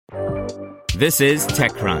This is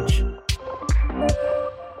TechCrunch.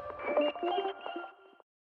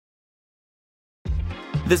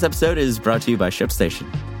 This episode is brought to you by ShipStation.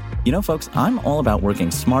 You know, folks, I'm all about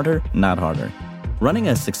working smarter, not harder. Running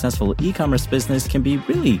a successful e-commerce business can be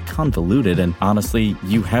really convoluted, and honestly,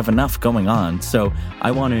 you have enough going on, so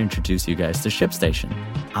I want to introduce you guys to ShipStation.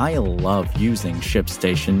 I love using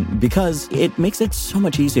ShipStation because it makes it so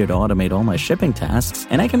much easier to automate all my shipping tasks,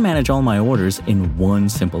 and I can manage all my orders in one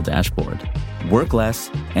simple dashboard. Work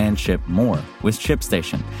less and ship more with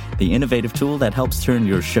ShipStation, the innovative tool that helps turn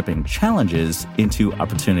your shipping challenges into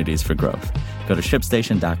opportunities for growth. Go to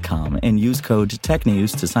ShipStation.com and use code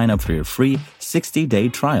TechNews to sign up for your free 60-day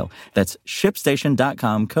trial. That's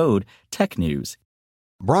ShipStation.com, code TechNews.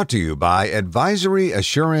 Brought to you by advisory,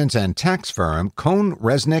 assurance, and tax firm Cohn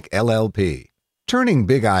Resnick LLP. Turning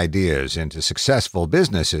big ideas into successful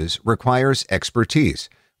businesses requires expertise,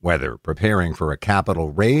 whether preparing for a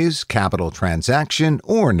capital raise, capital transaction,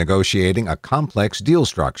 or negotiating a complex deal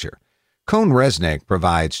structure. Cohn Resnick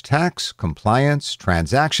provides tax, compliance,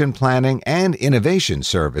 transaction planning, and innovation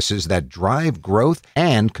services that drive growth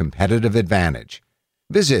and competitive advantage.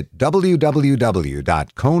 Visit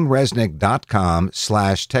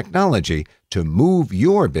www.cohnresnick.com/technology to move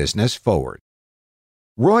your business forward.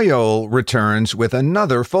 Royole returns with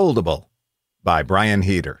another foldable by Brian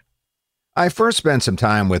Heater. I first spent some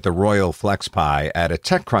time with the Royole Flexpai at a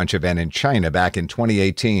TechCrunch event in China back in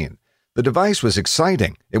 2018. The device was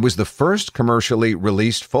exciting. It was the first commercially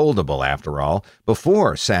released foldable, after all,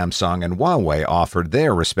 before Samsung and Huawei offered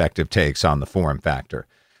their respective takes on the form factor.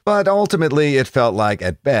 But ultimately, it felt like,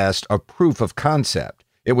 at best, a proof of concept.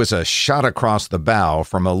 It was a shot across the bow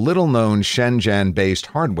from a little-known Shenzhen-based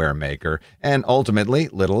hardware maker, and ultimately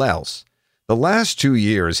little else. The last 2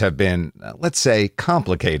 years have been, let's say,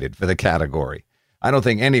 complicated for the category. I don't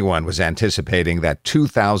think anyone was anticipating that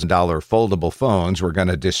 $2,000 foldable phones were going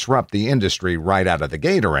to disrupt the industry right out of the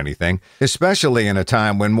gate or anything, especially in a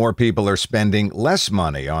time when more people are spending less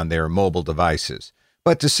money on their mobile devices.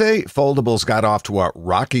 But to say foldables got off to a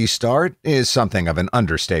rocky start is something of an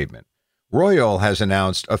understatement. Royole has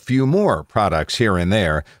announced a few more products here and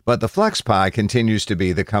there, but the Flexpai continues to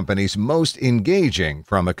be the company's most engaging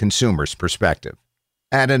from a consumer's perspective.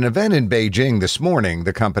 At an event in Beijing this morning,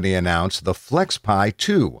 the company announced the Flexpai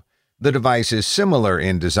 2. The device is similar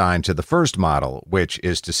in design to the first model, which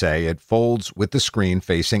is to say it folds with the screen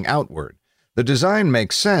facing outward. The design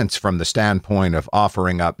makes sense from the standpoint of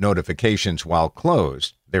offering up notifications while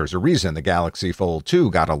closed. There's a reason the Galaxy Fold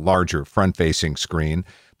 2 got a larger front-facing screen,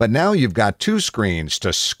 but now you've got two screens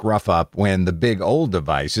to scruff up when the big old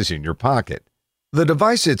device is in your pocket. The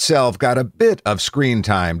device itself got a bit of screen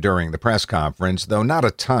time during the press conference, though not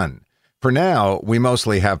a ton. For now, we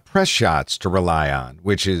mostly have press shots to rely on,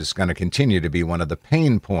 which is going to continue to be one of the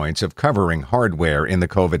pain points of covering hardware in the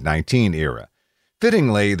COVID-19 era.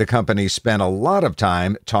 Fittingly, the company spent a lot of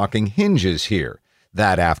time talking hinges here.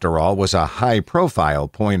 That, after all, was a high-profile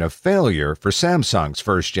point of failure for Samsung's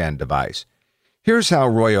first-gen device. Here's how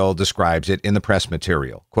Royole describes it in the press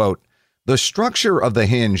material. Quote, "The structure of the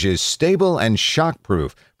hinge is stable and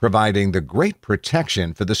shockproof, providing the great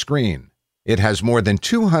protection for the screen. It has more than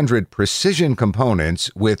 200 precision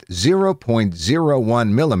components with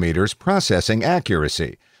 0.01 millimeters processing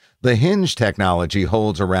accuracy. The hinge technology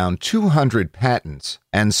holds around 200 patents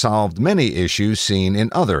and solved many issues seen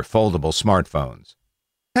in other foldable smartphones."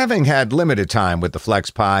 Having had limited time with the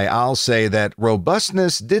Flexpai, I'll say that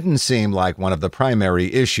robustness didn't seem like one of the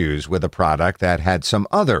primary issues with a product that had some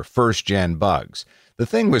other first-gen bugs. The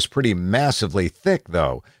thing was pretty massively thick,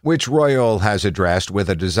 though, which Royole has addressed with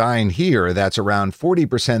a design here that's around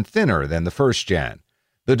 40% thinner than the first-gen.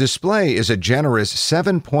 The display is a generous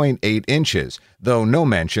 7.8 inches, though no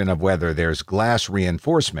mention of whether there's glass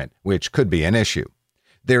reinforcement, which could be an issue.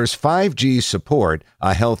 There's 5G support,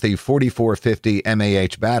 a healthy 4450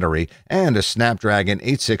 mAh battery, and a Snapdragon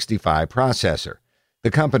 865 processor.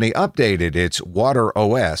 The company updated its Water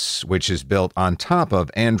OS, which is built on top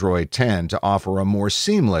of Android 10 to offer a more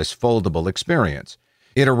seamless foldable experience.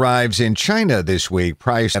 It arrives in China this week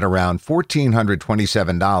priced at around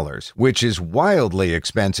 $1,427, which is wildly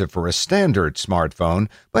expensive for a standard smartphone,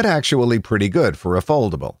 but actually pretty good for a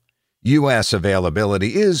foldable. U.S.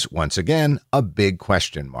 availability is, once again, a big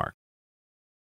question mark.